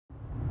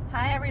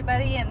Hi,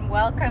 everybody, and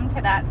welcome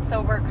to That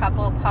Sober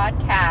Couple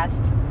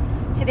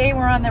podcast. Today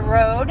we're on the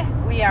road.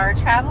 We are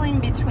traveling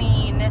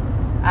between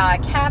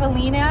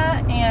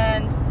Catalina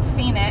and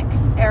Phoenix,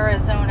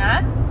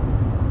 Arizona.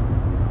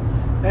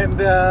 And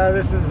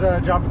this is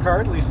John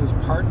Picard, Lisa's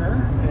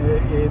partner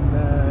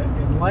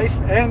in life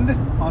and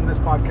on this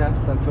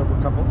podcast, That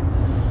Sober Couple.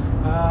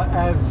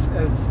 As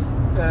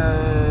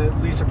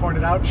Lisa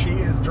pointed out, she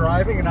is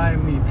driving and I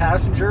am the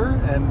passenger,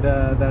 and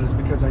that is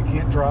because I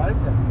can't drive,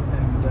 and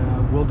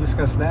we'll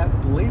discuss that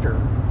later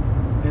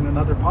in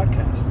another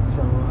podcast.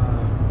 So,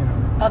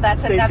 Oh,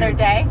 that's another tuned.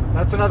 day?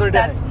 That's another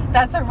day.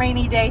 That's a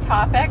rainy day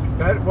topic?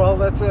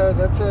 That's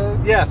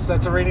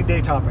a rainy day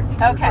topic.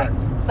 Okay,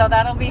 so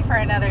that'll be for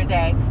another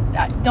day.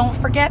 Don't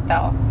forget,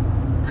 though.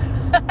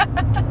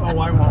 Oh,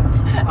 I won't.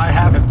 I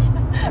haven't,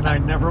 and I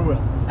never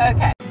will.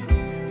 Okay.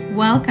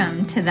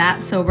 Welcome to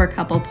That Sober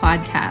Couple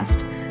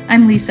podcast.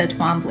 I'm Lisa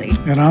Twombly.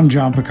 And I'm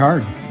John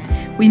Picard.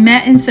 We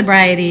met in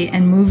sobriety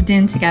and moved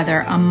in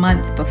together a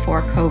month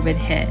before COVID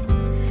hit.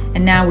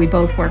 And now we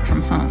both work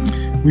from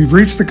home. We've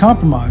reached the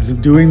compromise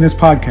of doing this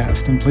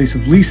podcast in place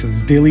of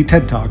Lisa's daily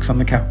TED Talks on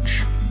the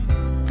couch.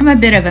 I'm a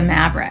bit of a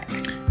maverick.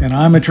 And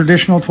I'm a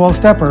traditional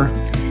 12-stepper.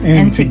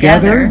 And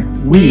together,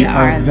 we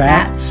are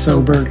That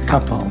Sober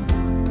Couple.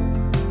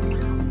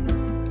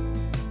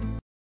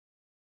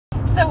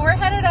 So we're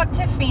headed up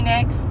to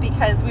Phoenix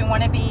because we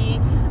want to be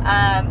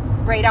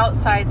right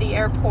outside the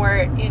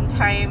airport in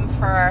time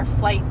for our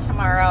flight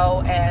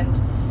tomorrow, and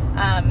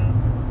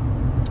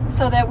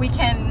so that we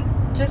can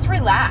just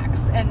relax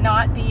and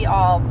not be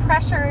all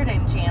pressured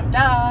and jammed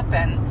up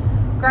and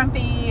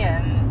grumpy,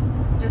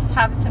 and just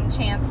have some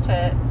chance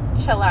to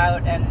chill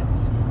out and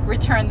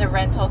return the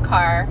rental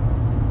car.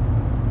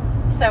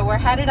 So we're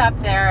headed up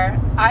there.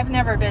 I've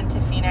never been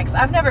to Phoenix.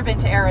 I've never been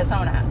to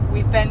Arizona.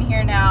 We've been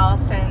here now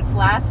since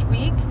last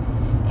week,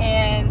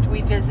 and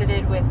we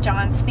visited with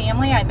John's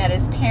family. I met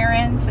his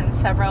parents and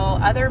several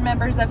other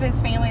members of his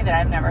family that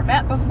I've never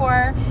met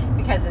before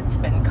because it's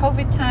been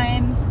COVID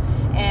times,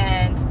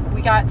 and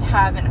we got to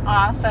have an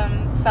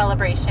awesome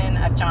celebration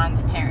of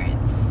John's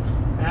parents.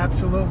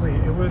 Absolutely.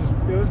 It was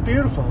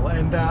beautiful,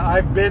 and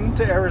I've been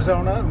to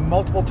Arizona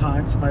multiple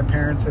times. My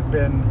parents have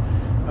been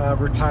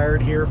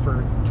retired here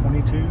for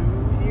 22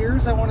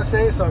 years, I want to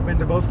say, so I've been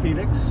to both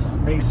Phoenix,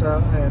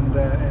 Mesa,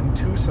 and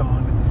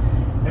Tucson.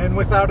 And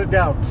without a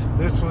doubt,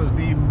 this was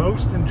the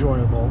most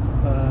enjoyable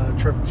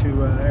trip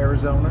to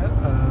Arizona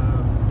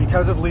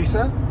because of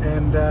Lisa,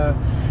 and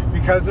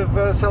because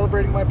of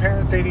celebrating my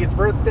parents' 80th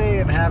birthday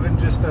and having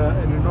just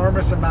an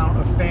enormous amount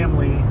of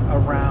family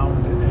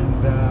around,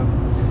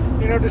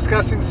 and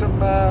discussing some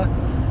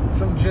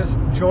just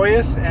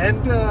joyous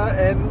and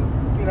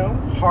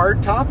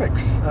hard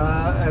topics,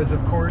 as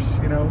of course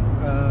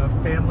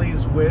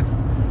families with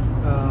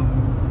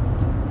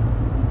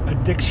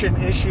addiction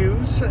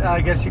issues,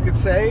 I guess you could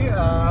say,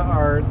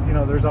 are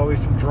there's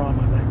always some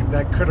drama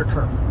that could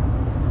occur.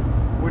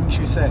 Wouldn't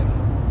you say?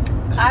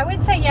 I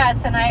would say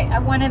yes,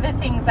 and one of the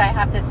things I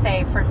have to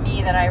say for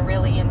me that I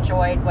really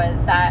enjoyed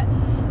was that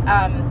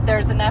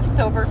there's enough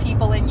sober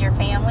people in your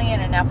family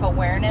and enough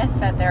awareness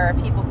that there are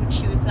people who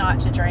choose not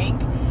to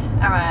drink,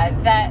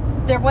 that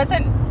there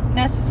wasn't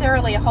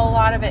necessarily a whole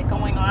lot of it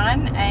going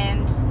on,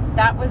 and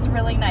that was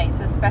really nice,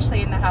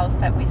 especially in the house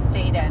that we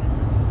stayed in.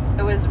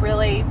 It was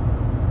really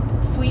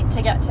sweet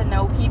to get to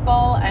know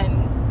people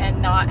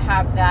and not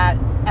have that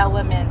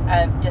element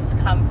of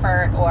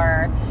discomfort,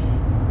 or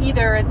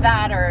either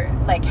that or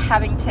like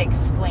having to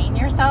explain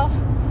yourself,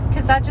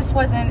 because that just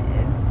wasn't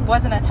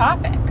a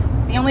topic.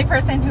 The only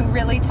person who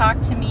really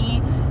talked to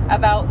me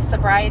about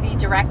sobriety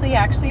directly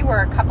actually were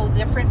a couple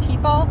different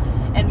people,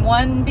 and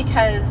one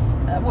because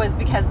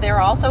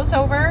they're also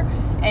sober,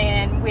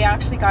 and we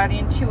actually got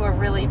into a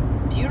really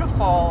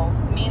beautiful,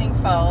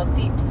 meaningful,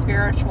 deep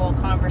spiritual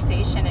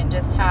conversation, and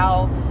just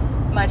how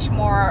much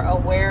more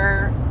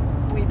aware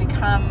we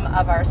become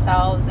of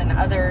ourselves and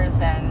others,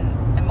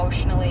 and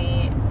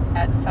emotionally,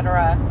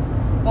 etc.,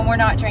 when we're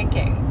not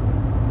drinking.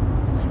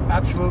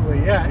 Absolutely,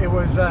 yeah. It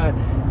was an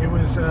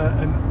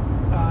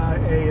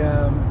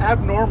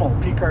abnormal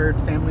Picard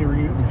family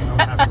reunion, I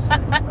would have to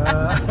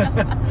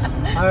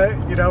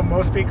say.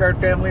 Most Picard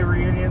family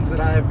reunions that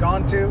I have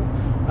gone to,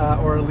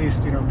 or at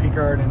least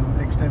Picard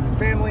and extended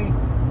family,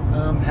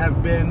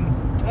 have been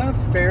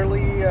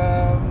fairly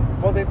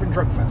they've been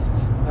drunk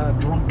fests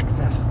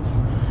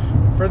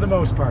for the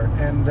most part,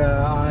 and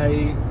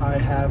I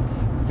have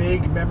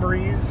vague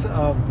memories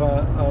of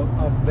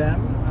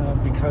them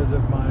because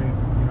of my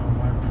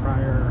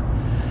prior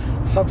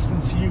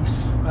substance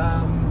use.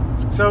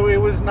 So it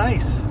was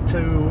nice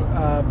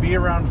to be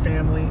around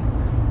family.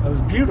 It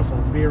was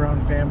beautiful to be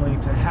around family,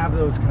 to have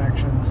those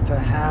connections, to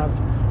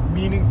have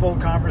meaningful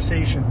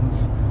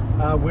conversations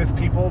with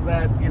people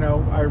that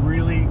I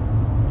really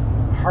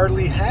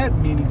hardly had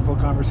meaningful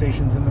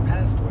conversations in the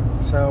past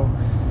with. So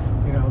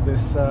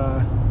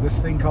this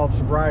thing called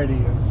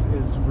sobriety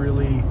is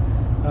really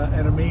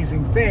an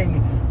amazing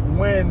thing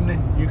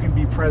when you can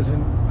be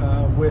present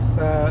with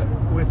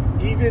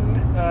even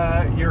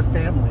your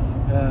family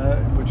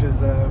which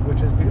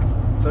is beautiful.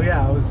 So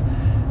yeah, I was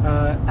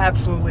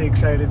absolutely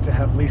excited to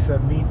have Lisa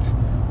meet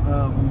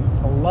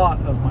a lot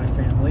of my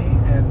family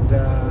and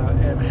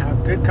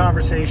have good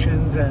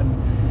conversations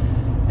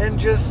and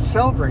just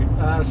celebrate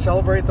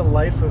the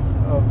life of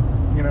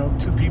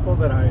two people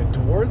that I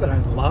adore, that I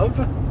love,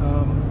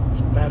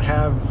 that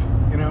have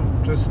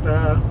just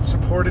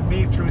supported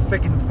me through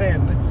thick and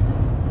thin,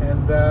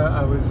 and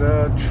I was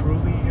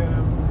truly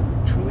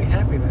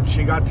happy that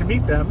she got to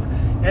meet them,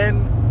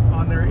 and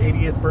on their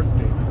 80th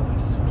birthday, no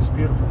less. Just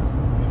beautiful.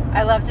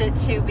 I loved it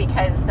too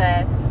because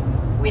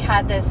we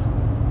had this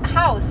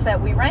house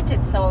that we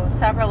rented, so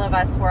several of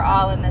us were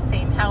all in the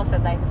same house,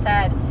 as I'd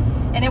said,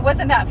 and it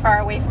wasn't that far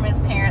away from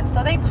his parents,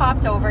 so they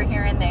popped over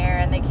here and there,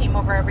 and they came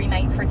over every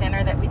night for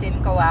dinner that we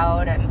didn't go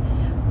out. And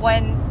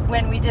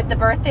when we did the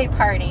birthday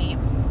party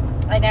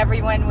and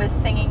everyone was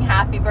singing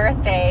happy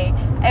birthday,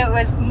 it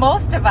was,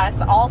 most of us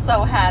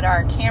also had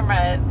our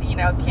camera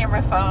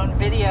phone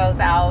videos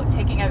out,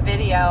 taking a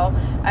video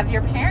of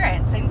your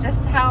parents and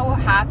just how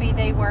happy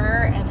they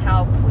were and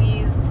how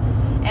pleased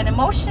and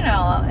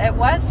emotional it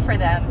was for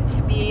them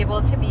to be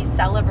able to be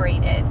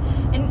celebrated.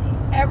 And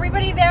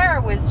everybody there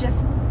was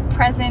just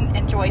present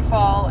and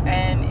joyful,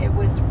 and it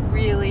was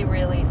really,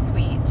 really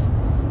sweet.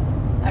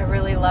 I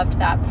really loved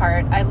that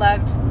part. I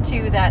loved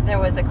too that there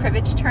was a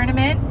cribbage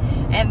tournament,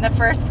 and the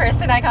first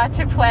person I got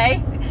to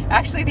play,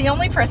 actually the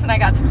only person I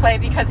got to play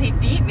because he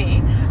beat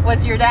me,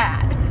 was your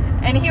dad.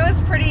 And he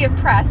was pretty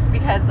impressed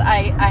because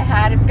I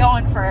had him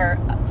going for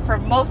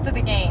most of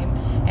the game,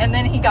 and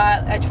then he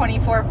got a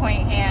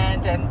 24-point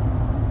hand and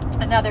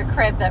another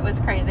crib that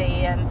was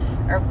crazy,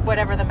 or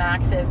whatever the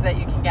max is that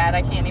you can get.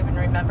 I can't even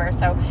remember.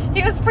 So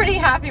he was pretty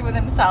happy with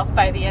himself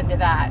by the end of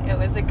that. It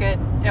was a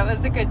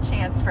good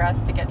chance for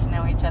us to get to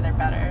know each other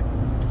better.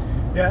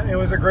 Yeah, it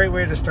was a great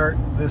way to start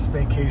this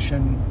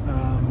vacation.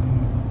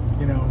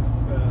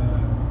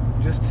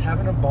 Just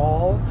having a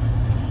ball.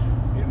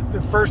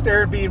 The first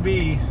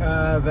Airbnb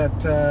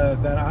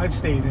that I've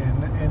stayed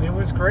in, and it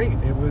was great.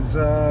 It was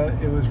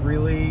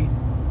really,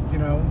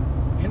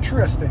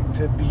 interesting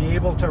to be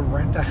able to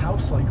rent a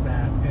house like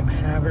that and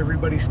have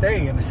everybody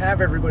stay and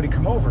have everybody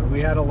come over.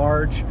 We had a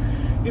large,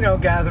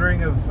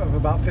 gathering of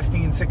about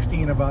 15,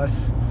 16 of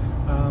us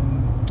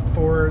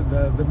for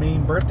the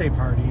main birthday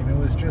party, and it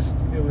was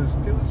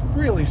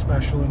really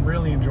special and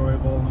really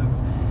enjoyable,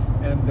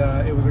 and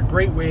it was a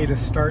great way to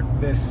start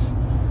this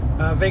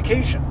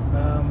vacation.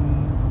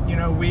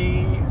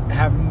 We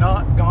have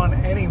not gone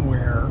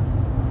anywhere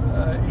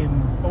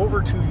in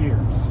over 2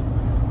 years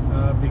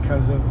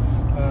because of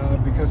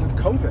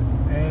COVID,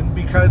 and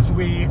because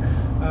we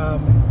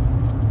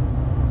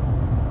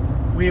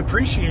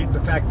appreciate the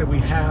fact that we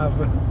have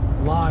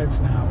lives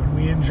now, and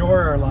we enjoy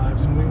our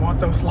lives, and we want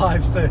those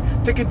lives to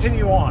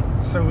continue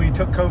on. So we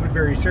took COVID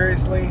very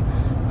seriously.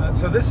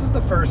 So this is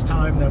the first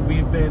time that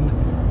we've been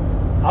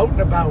out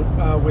and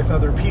about with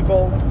other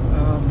people,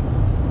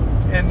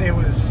 and it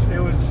was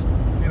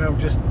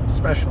just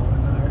special.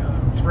 And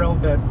I'm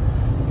thrilled that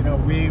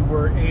we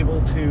were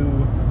able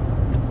to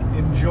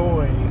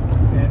enjoy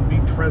and be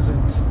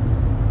present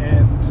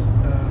and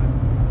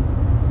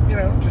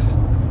just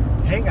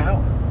hang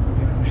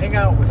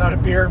out without a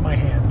beer in my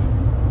hand.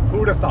 Who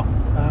would have thought?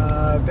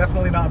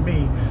 Definitely not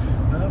me,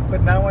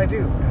 but now I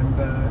do. And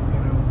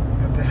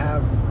and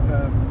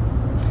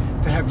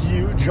to have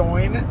you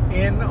join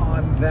in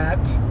on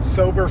that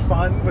sober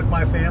fun with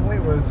my family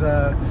was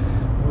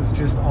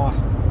just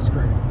awesome. It was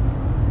great.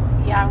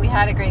 Yeah, we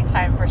had a great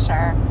time for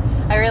sure.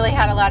 I really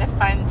had a lot of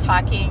fun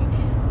talking.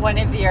 One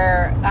of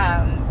your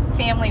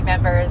family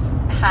members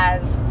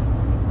has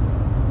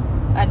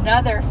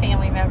another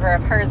family member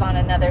of hers on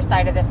another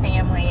side of the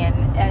family,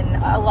 and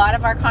a lot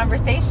of our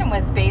conversation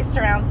was based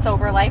around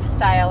sober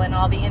lifestyle and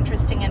all the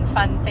interesting and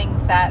fun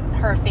things that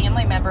her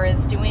family member is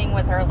doing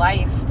with her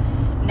life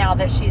now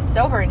that she's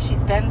sober, and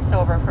she's been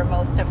sober for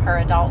most of her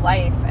adult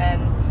life.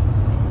 And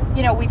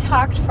we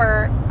talked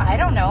for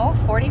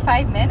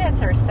 45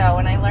 minutes or so,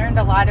 and I learned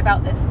a lot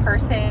about this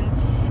person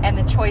and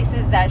the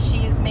choices that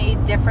she's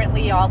made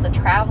differently, all the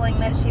traveling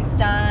that she's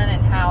done,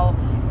 and how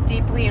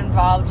deeply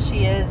involved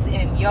she is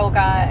in yoga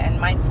and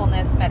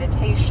mindfulness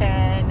meditation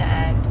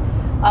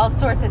and all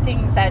sorts of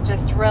things that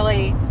just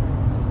really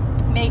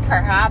make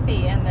her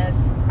happy. And this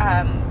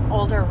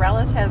older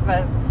relative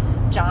of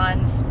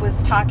John's was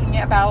talking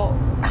about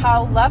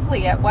how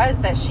lovely it was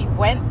that she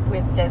went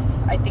with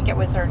this, I think it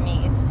was her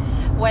niece,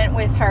 went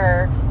with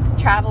her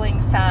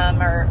traveling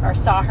some, or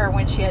saw her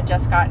when she had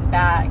just gotten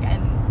back,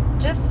 and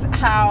just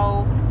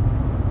how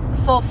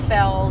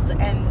fulfilled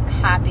and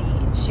happy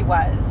she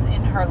was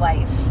in her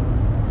life.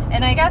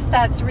 And I guess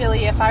that's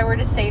really, if I were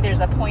to say there's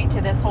a point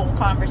to this whole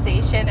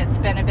conversation, it's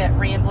been a bit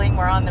rambling.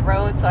 We're on the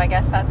road, so I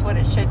guess that's what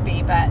it should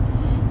be. But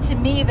to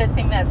me, the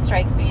thing that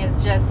strikes me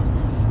is just,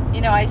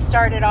 I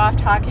started off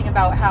talking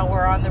about how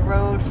we're on the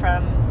road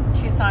from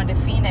Tucson to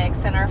Phoenix,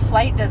 and our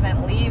flight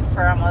doesn't leave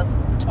for almost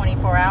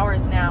 24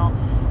 hours now.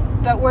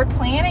 But we're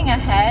planning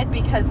ahead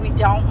because we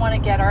don't want to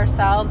get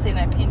ourselves in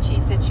a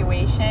pinchy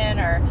situation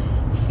or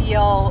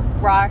feel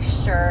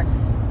rushed or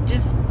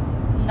just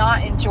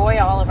not enjoy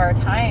all of our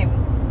time.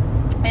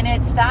 And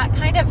it's that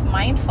kind of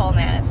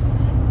mindfulness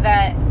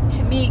that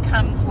to me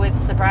comes with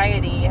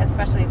sobriety,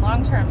 especially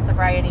long-term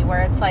sobriety,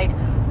 where it's like,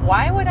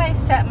 why would I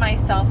set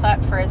myself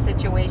up for a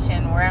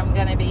situation where I'm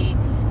going to be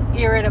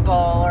irritable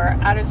or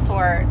out of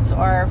sorts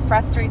or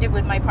frustrated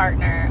with my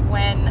partner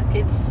when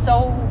it's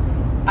so,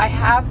 I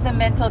have the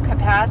mental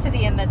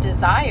capacity and the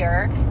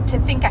desire to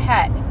think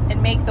ahead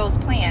and make those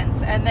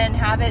plans and then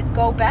have it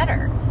go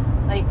better.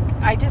 Like,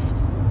 I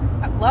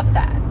love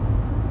that.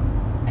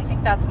 I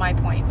think that's my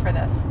point for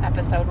this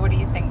episode. What do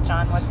you think,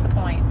 John? What's the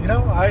point?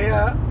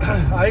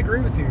 I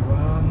agree with you.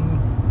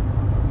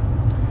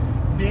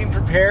 Being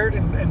prepared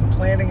and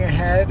planning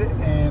ahead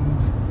and,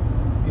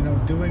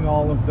 doing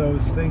all of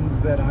those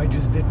things that I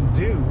just didn't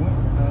do.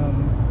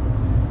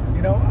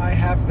 I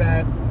have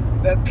that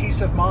peace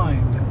of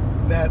mind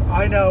that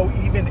I know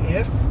even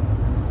if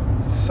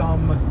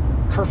some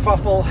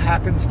kerfuffle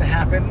happens to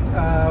happen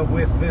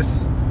with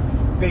this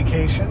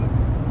vacation,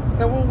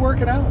 that we'll work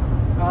it out.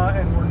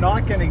 And we're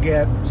not going to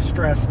get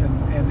stressed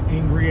and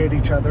angry at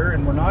each other,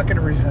 and we're not going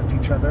to resent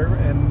each other,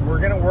 and we're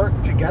going to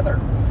work together.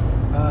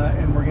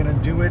 And we're going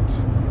to do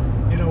it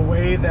in a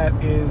way that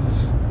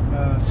is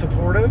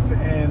supportive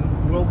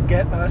and will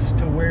get us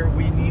to where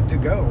we need to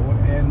go,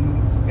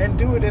 and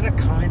do it in a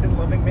kind and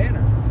loving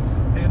manner,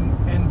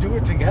 and do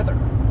it together,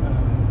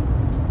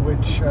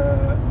 which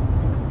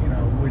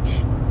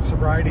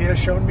sobriety has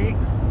shown me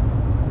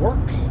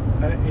works.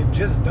 It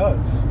just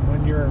does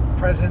when you're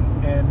present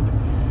and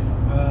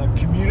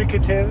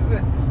communicative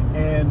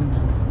and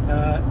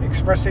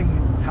expressing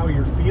how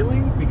you're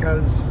feeling,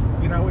 because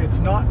it's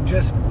not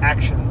just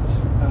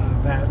actions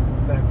that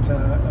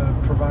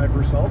provide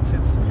results.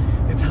 It's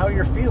how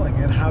you're feeling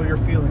and how you're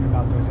feeling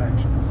about those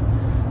actions.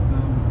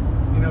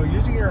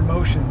 Using your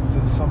emotions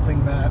is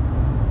something that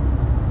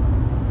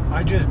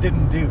I just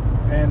didn't do,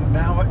 and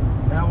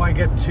now I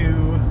get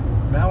to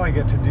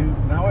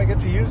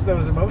use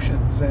those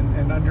emotions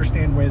and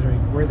understand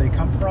where they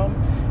come from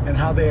and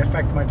how they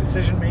affect my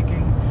decision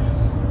making.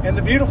 And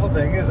the beautiful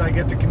thing is I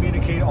get to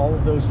communicate all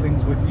of those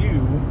things with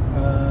you,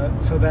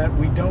 so that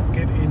we don't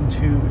get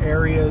into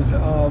areas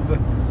of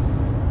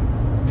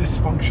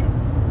dysfunction.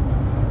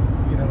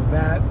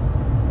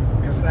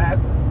 Because that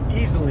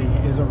easily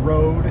is a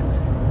road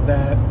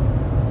that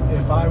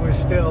if I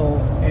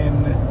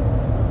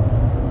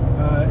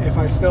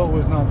still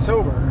was not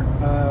sober,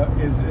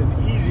 is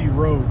an easy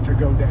road to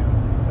go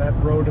down. That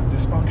road of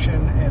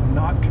dysfunction and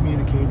not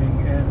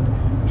communicating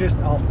and just,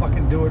 I'll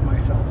fucking do it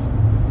myself.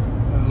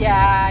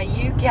 Yeah,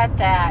 you get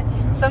that.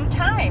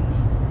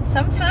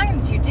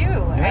 Sometimes you do.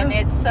 Yeah. And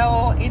it's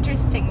so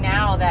interesting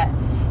now that,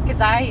 because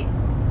I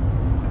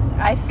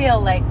feel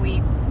like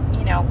we,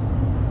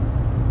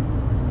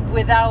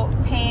 without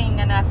paying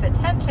enough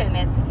attention,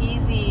 it's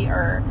easy,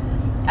 or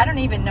I don't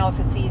even know if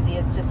it's easy.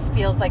 It just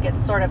feels like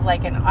it's sort of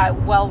like a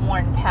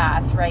well-worn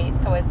path, right?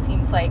 So it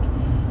seems like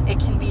it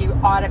can be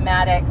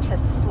automatic to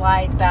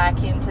slide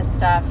back into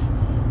stuff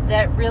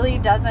that really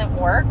doesn't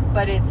work,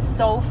 but it's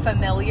so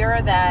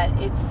familiar that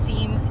it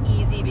seems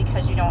easy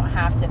because you don't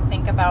have to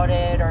think about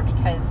it, or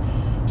because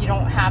you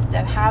don't have to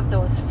have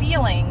those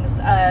feelings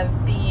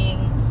of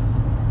being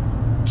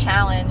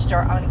challenged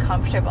or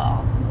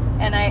uncomfortable.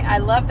 And I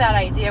love that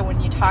idea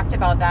when you talked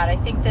about that. I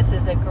think this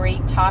is a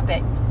great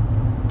topic,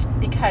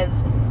 because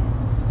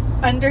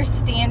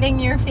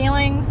understanding your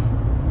feelings,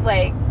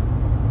 like,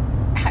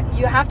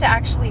 you have to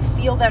actually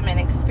feel them and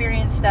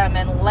experience them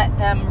and let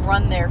them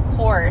run their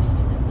course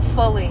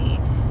fully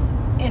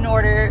in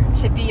order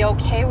to be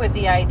okay with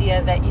the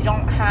idea that you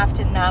don't have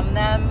to numb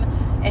them,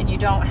 and you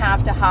don't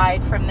have to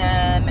hide from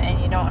them,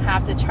 and you don't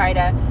have to try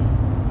to,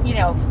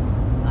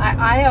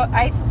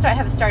 I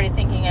have started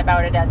thinking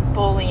about it as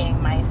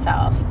bullying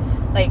myself,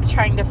 like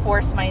trying to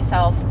force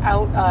myself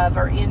out of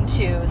or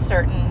into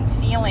certain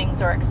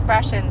feelings or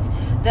expressions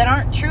that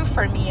aren't true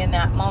for me in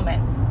that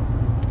moment.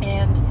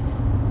 And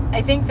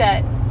I think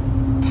that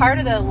part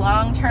of the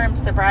long-term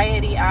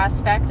sobriety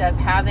aspect of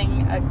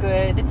having a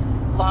good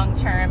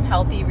long-term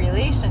healthy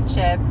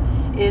relationship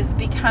is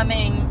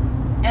becoming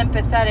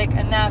empathetic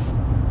enough,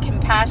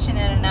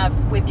 compassionate enough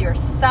with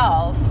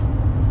yourself.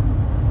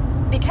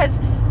 Because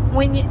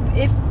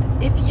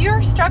if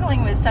you're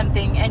struggling with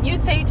something and you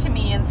say to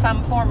me in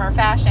some form or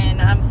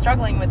fashion, I'm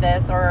struggling with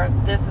this, or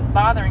this is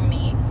bothering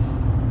me,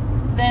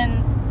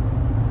 then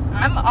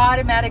I'm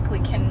automatically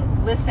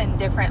can listen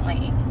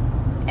differently.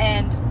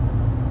 And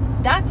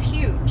that's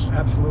huge.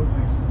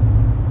 Absolutely.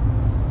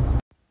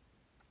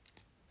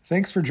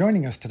 Thanks for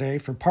joining us today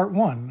for part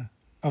 1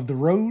 of The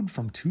Road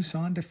from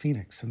Tucson to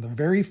Phoenix, and the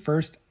very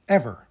first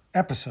ever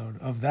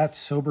episode of That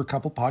Sober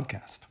Couple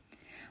podcast.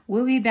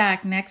 We'll be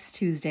back next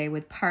Tuesday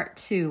with part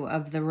 2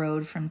 of The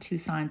Road from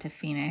Tucson to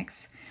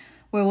Phoenix,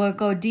 where we'll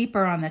go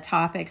deeper on the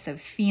topics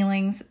of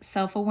feelings,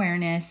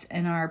 self-awareness,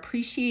 and our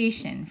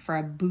appreciation for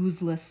a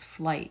boozeless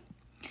flight.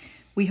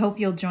 We hope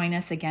you'll join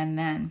us again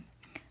then.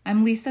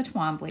 I'm Lisa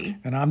Twombly.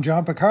 And I'm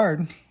John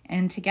Picard.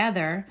 And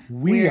together,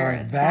 we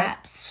are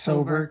That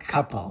Sober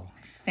Couple.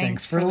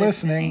 Thanks for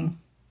listening.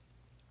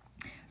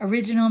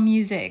 Original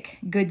music,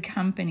 Good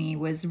Company,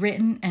 was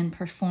written and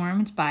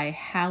performed by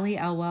Hallie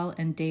Elwell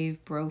and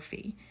Dave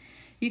Brophy.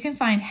 You can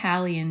find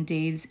Hallie and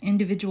Dave's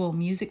individual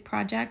music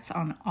projects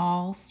on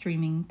all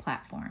streaming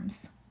platforms.